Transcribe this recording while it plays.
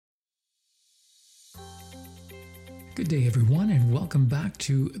Good day, everyone, and welcome back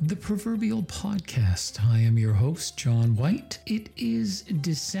to the Proverbial Podcast. I am your host, John White. It is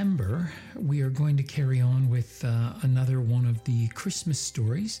December. We are going to carry on with another one of the Christmas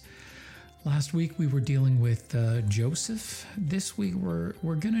stories. Last week we were dealing with Joseph. This week we're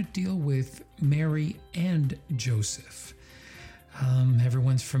going to deal with Mary and Joseph.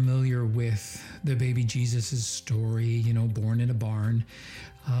 Everyone's familiar with the baby Jesus' story, born in a barn,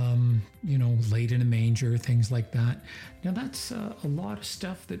 laid in a manger, things like that. Now that's a lot of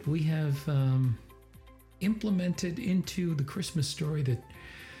stuff that we have implemented into the Christmas story that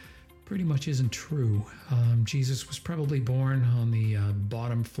pretty much isn't true. Jesus was probably born on the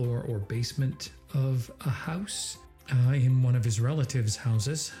bottom floor or basement of a house in one of his relatives'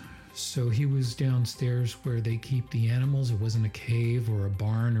 houses. So he was downstairs where they keep the animals. It wasn't a cave or a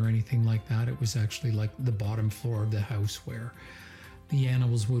barn or anything like that. It was actually like the bottom floor of the house where the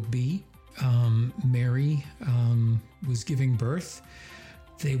animals would be. Mary was giving birth.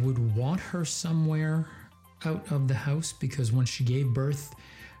 They would want her somewhere out of the house because once she gave birth,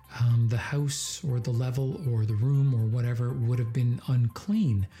 the house or the level or the room or whatever would have been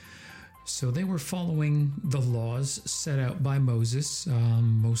unclean. So they were following the laws set out by Moses,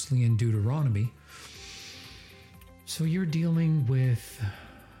 mostly in Deuteronomy. So you're dealing with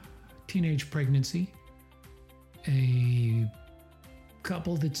teenage pregnancy, a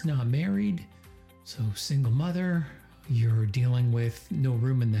couple that's not married, so single mother, you're dealing with no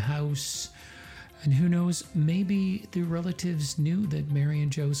room in the house, and who knows, maybe the relatives knew that Mary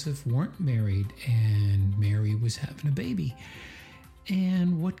and Joseph weren't married and Mary was having a baby.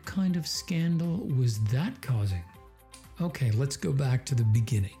 And what kind of scandal was that causing? Okay, let's go back to the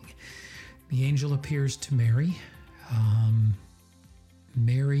beginning. The angel appears to Mary.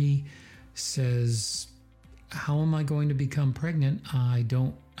 Mary says, "How am I going to become pregnant?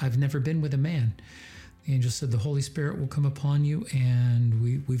 I've never been with a man." The angel said, "The Holy Spirit will come upon you and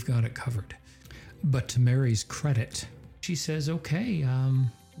we've got it covered." But to Mary's credit, she says, "Okay,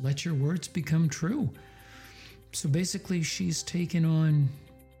 let your words become true." So basically she's taken on,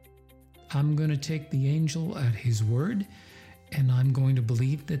 I'm going to take the angel at his word and I'm going to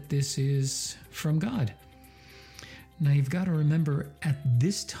believe that this is from God. Now you've got to remember at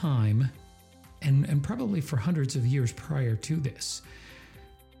this time, and probably for hundreds of years prior to this,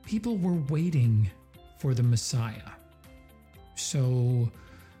 people were waiting for the Messiah. So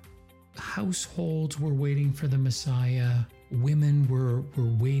households were waiting for the Messiah. Women were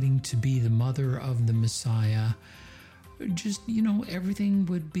waiting to be the mother of the Messiah. Just, everything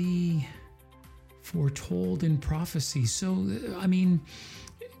would be foretold in prophecy. So,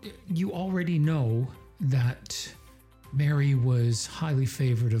 you already know that Mary was highly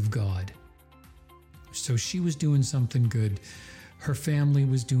favored of God. So she was doing something good. Her family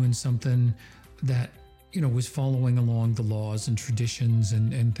was doing something that, was following along the laws and traditions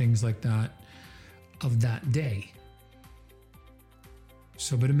and things like that of that day.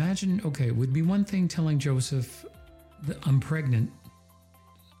 So, but imagine, okay, it would be one thing telling Joseph that I'm pregnant.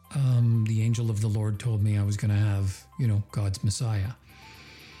 The angel of the Lord told me I was going to have, God's Messiah.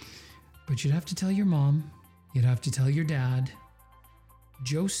 But you'd have to tell your mom. You'd have to tell your dad.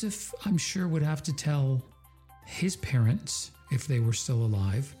 Joseph, I'm sure, would have to tell his parents if they were still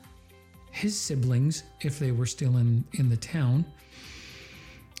alive, his siblings if they were still in the town.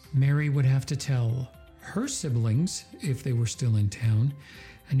 Mary would have to tell her siblings if they were still in town.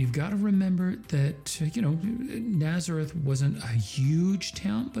 And you've got to remember that, Nazareth wasn't a huge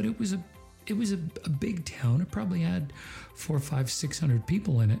town, but it was a big town. It probably had 400, 500, 600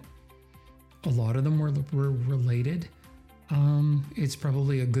 people in it. A lot of them were related. It's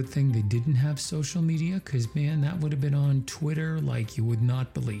probably a good thing they didn't have social media because, man, that would have been on Twitter like you would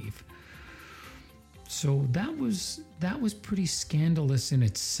not believe. So that was pretty scandalous in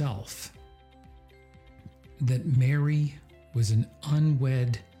itself. That Mary was an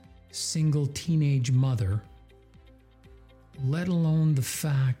unwed, single teenage mother, let alone the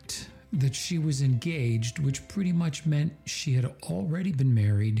fact that she was engaged, which pretty much meant she had already been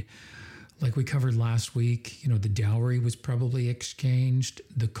married. Like we covered last week, the dowry was probably exchanged,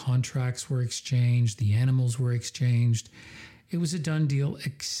 the contracts were exchanged, the animals were exchanged. It was a done deal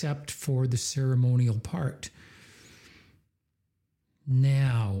except for the ceremonial part.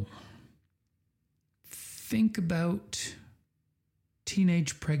 Now, think about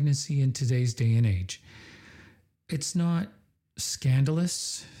teenage pregnancy in today's day and age. It's not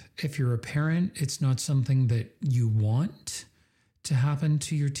scandalous. If you're a parent, it's not something that you want to happen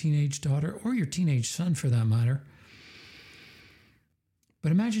to your teenage daughter or your teenage son for that matter.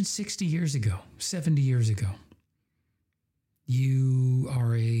 But imagine 60 years ago, 70 years ago. You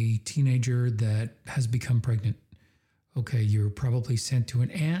are a teenager that has become pregnant. Okay, you were probably sent to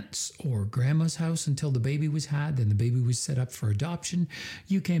an aunt's or grandma's house until the baby was had, then the baby was set up for adoption.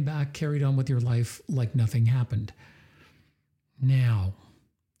 You came back, carried on with your life like nothing happened. Now,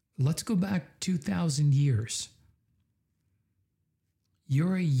 let's go back 2,000 years.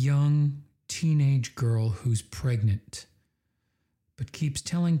 You're a young teenage girl who's pregnant, but keeps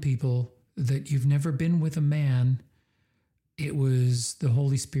telling people that you've never been with a man. It was the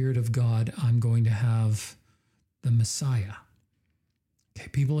Holy Spirit of God. I'm going to have the Messiah. Okay,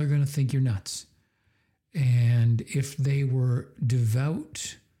 people are going to think you're nuts. And if they were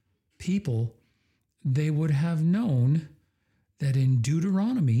devout people, they would have known that in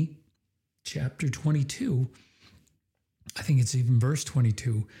Deuteronomy chapter 22, I think it's even verse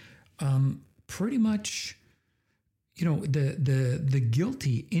 22, pretty much, the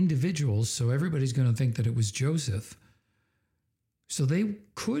guilty individuals, so everybody's going to think that it was Joseph. So they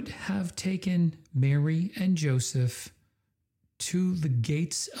could have taken Mary and Joseph to the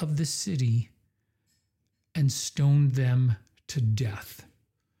gates of the city and stoned them to death.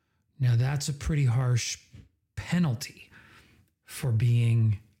 Now that's a pretty harsh penalty for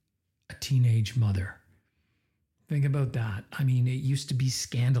being a teenage mother. Think about that. I mean, it used to be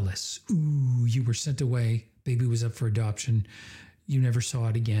scandalous. Ooh, you were sent away. Baby was up for adoption. You never saw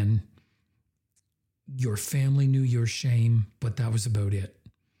it again. Your family knew your shame, but that was about it.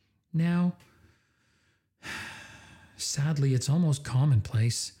 Now, sadly, it's almost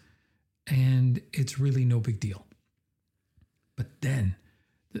commonplace, and it's really no big deal. But then,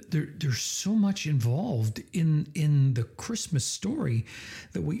 there's so much involved in the Christmas story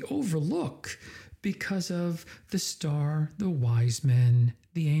that we overlook because of the star, the wise men,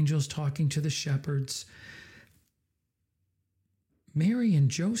 the angels talking to the shepherds. Mary and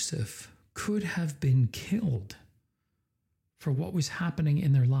Joseph could have been killed for what was happening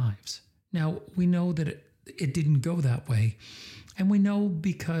in their lives. Now, we know that it didn't go that way. And we know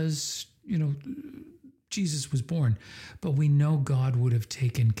because, Jesus was born, but we know God would have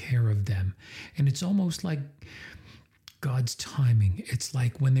taken care of them. And it's almost like God's timing. It's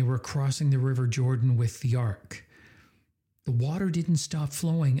like when they were crossing the River Jordan with the ark. The water didn't stop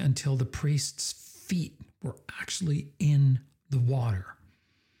flowing until the priest's feet were actually in the water.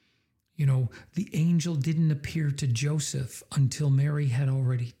 The angel didn't appear to Joseph until Mary had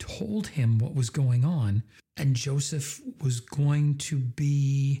already told him what was going on. And Joseph was going to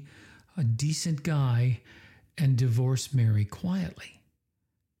be a decent guy and divorce Mary quietly.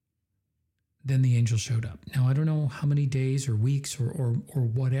 Then the angel showed up. Now, I don't know how many days or weeks or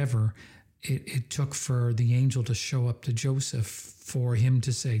whatever it took for the angel to show up to Joseph for him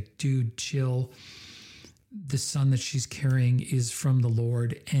to say, dude, chill. The son that she's carrying is from the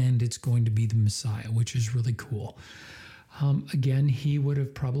Lord, and it's going to be the Messiah, which is really cool. Again, he would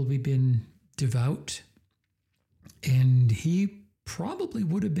have probably been devout, and he probably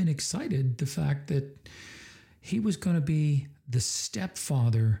would have been excited the fact that he was going to be the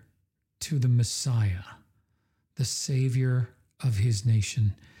stepfather to the Messiah, the Savior of his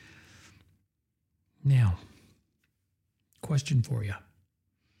nation. Now, question for you.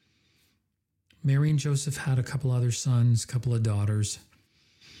 Mary and Joseph had a couple other sons, a couple of daughters.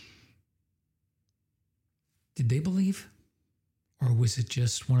 Did they believe? Or was it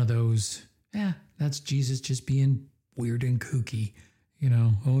just one of those, that's Jesus just being weird and kooky?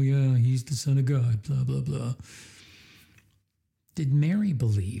 Oh yeah, he's the Son of God, blah, blah, blah. Did Mary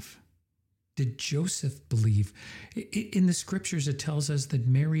believe? Did Joseph believe? In the scriptures, it tells us that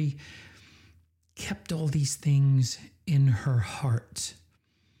Mary kept all these things in her heart.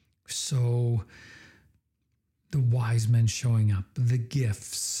 So the wise men showing up, the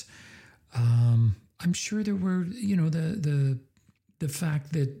gifts. I'm sure there were, the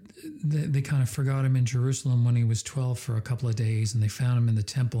fact that they kind of forgot him in Jerusalem when he was 12 for a couple of days, and they found him in the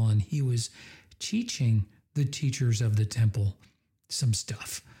temple, and he was teaching the teachers of the temple some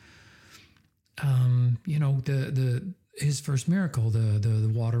stuff. His first miracle,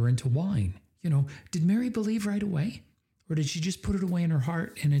 the water into wine. Did Mary believe right away? Or did she just put it away in her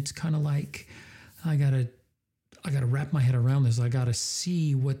heart, and it's kind of like, I gotta wrap my head around this. I gotta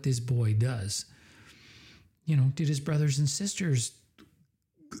see what this boy does. Did his brothers and sisters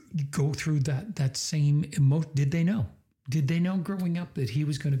go through that same emotion? Did they know? Did they know growing up that he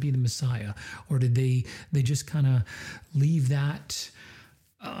was going to be the Messiah? Or did they just kind of leave that,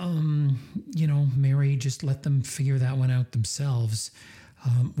 Mary just let them figure that one out themselves?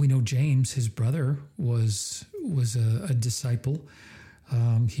 We know James, his brother, was a disciple.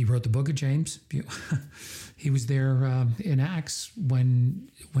 He wrote the book of James. He was there in Acts when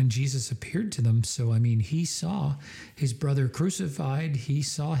Jesus appeared to them. So, he saw his brother crucified. He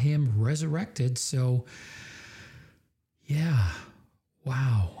saw him resurrected. So yeah,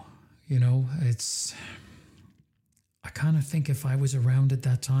 wow. You know, I kind of think if I was around at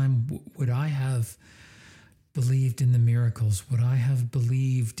that time, would I have believed in the miracles? Would I have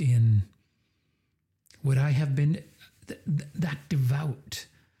been that devout?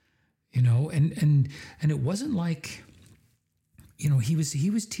 You know, and it wasn't like, you know, he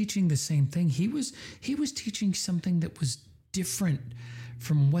was teaching the same thing. He was teaching something that was different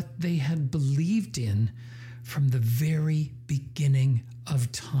from what they had believed in from the very beginning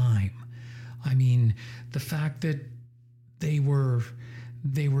of time. I mean, the fact that they were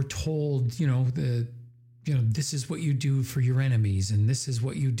told, this is what you do for your enemies and this is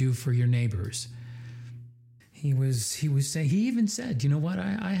what you do for your neighbors. He was saying, he even said, you know what,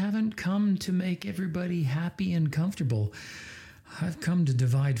 I haven't come to make everybody happy and comfortable. I've come to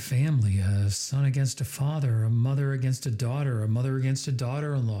divide family, a son against a father, a mother against a daughter, a mother against a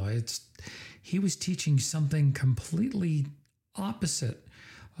daughter-in-law. He was teaching something completely opposite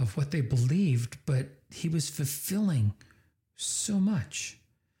of what they believed, but he was fulfilling so much.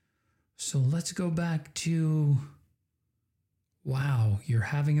 So let's go back to, wow, you're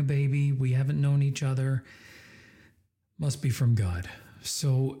having a baby. We haven't known each other. Must be from God.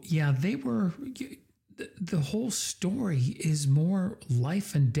 So yeah, the whole story is more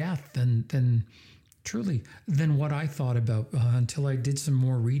life and death than what I thought about until I did some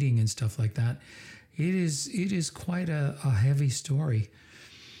more reading and stuff like that. It is quite a heavy story.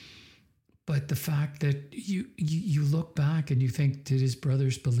 But the fact that you look back and you think, did his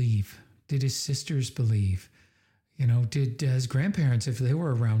brothers believe? Did his sisters believe? You know, did his grandparents, if they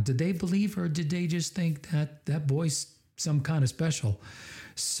were around, did they believe, or did they just think that boy's some kind of special?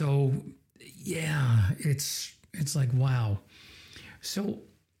 So yeah, it's like, wow. So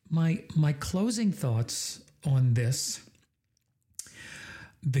my closing thoughts on this: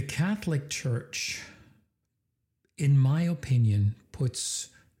 the Catholic Church, in my opinion, puts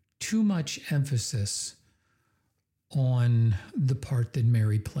too much emphasis on the part that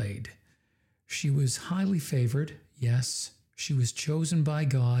Mary played. She was highly favored, yes. She was chosen by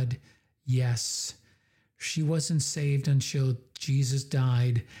God, yes. She wasn't saved until Jesus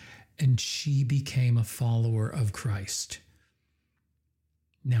died and she became a follower of Christ.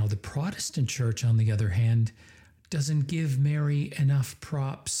 Now, the Protestant Church, on the other hand, doesn't give Mary enough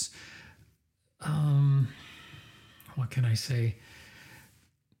props. What can I say?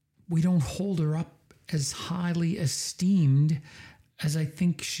 We don't hold her up as highly esteemed as I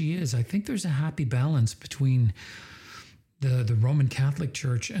think she is. I think there's a happy balance between the Roman Catholic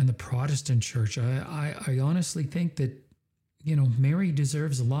Church and the Protestant Church. I honestly think that, you know, Mary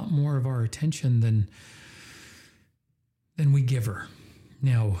deserves a lot more of our attention than we give her.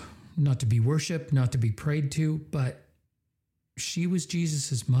 Now, not to be worshipped, not to be prayed to, but she was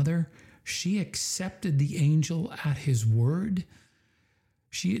Jesus's mother. She accepted the angel at his word.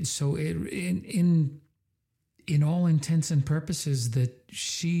 In all intents and purposes, that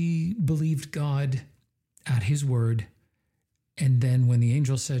she believed God at his word. And then when the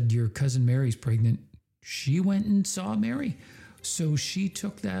angel said, your cousin Mary's pregnant, she went and saw Mary. So she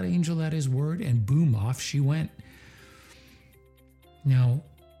took that angel at his word and boom, off she went. Now,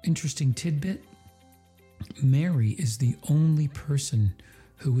 interesting tidbit, Mary is the only person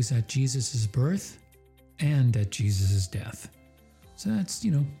who was at Jesus' birth and at Jesus' death. So that's,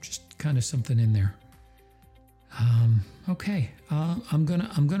 just kind of something in there. Okay, I'm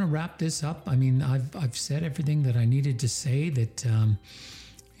gonna wrap this up. I mean, I've said everything that I needed to say. That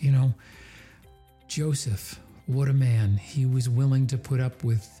Joseph, what a man! He was willing to put up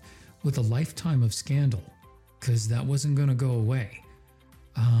with a lifetime of scandal, because that wasn't going to go away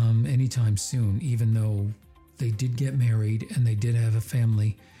anytime soon. Even though they did get married and they did have a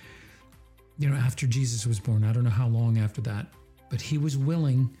family, after Jesus was born. I don't know how long after that, but he was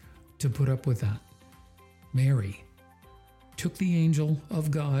willing to put up with that. Mary took the angel of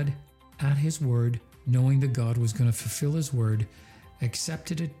God at his word, knowing that God was going to fulfill his word,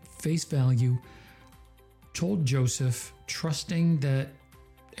 accepted it face value, told Joseph, trusting that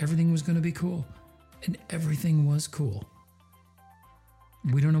everything was going to be cool. And everything was cool.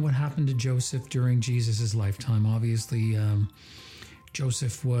 We don't know what happened to Joseph during Jesus' lifetime. Obviously,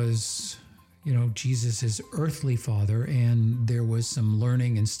 Joseph was, Jesus' earthly father, and there was some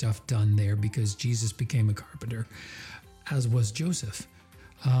learning and stuff done there because Jesus became a carpenter, as was Joseph.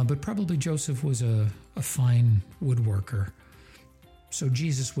 But probably Joseph was a fine woodworker. So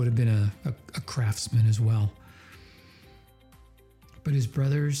Jesus would have been a craftsman as well. But his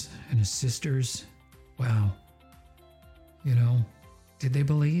brothers and his sisters, wow. Did they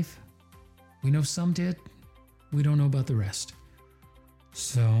believe? We know some did. We don't know about the rest.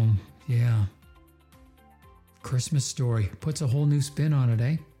 So, yeah. Christmas Story puts a whole new spin on it,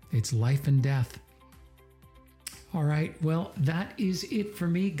 eh? It's life and death. All right, well, that is it for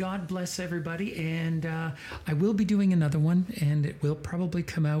me. God bless everybody. And I will be doing another one, and it will probably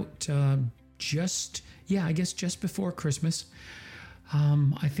come out just before Christmas.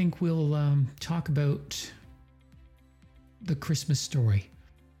 I think we'll talk about the Christmas Story,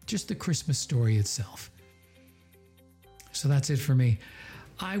 just the Christmas Story itself. So that's it for me.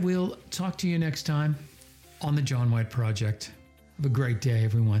 I will talk to you next time on the John White Project. Have a great day,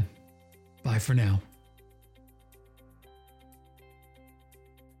 everyone. Bye for now.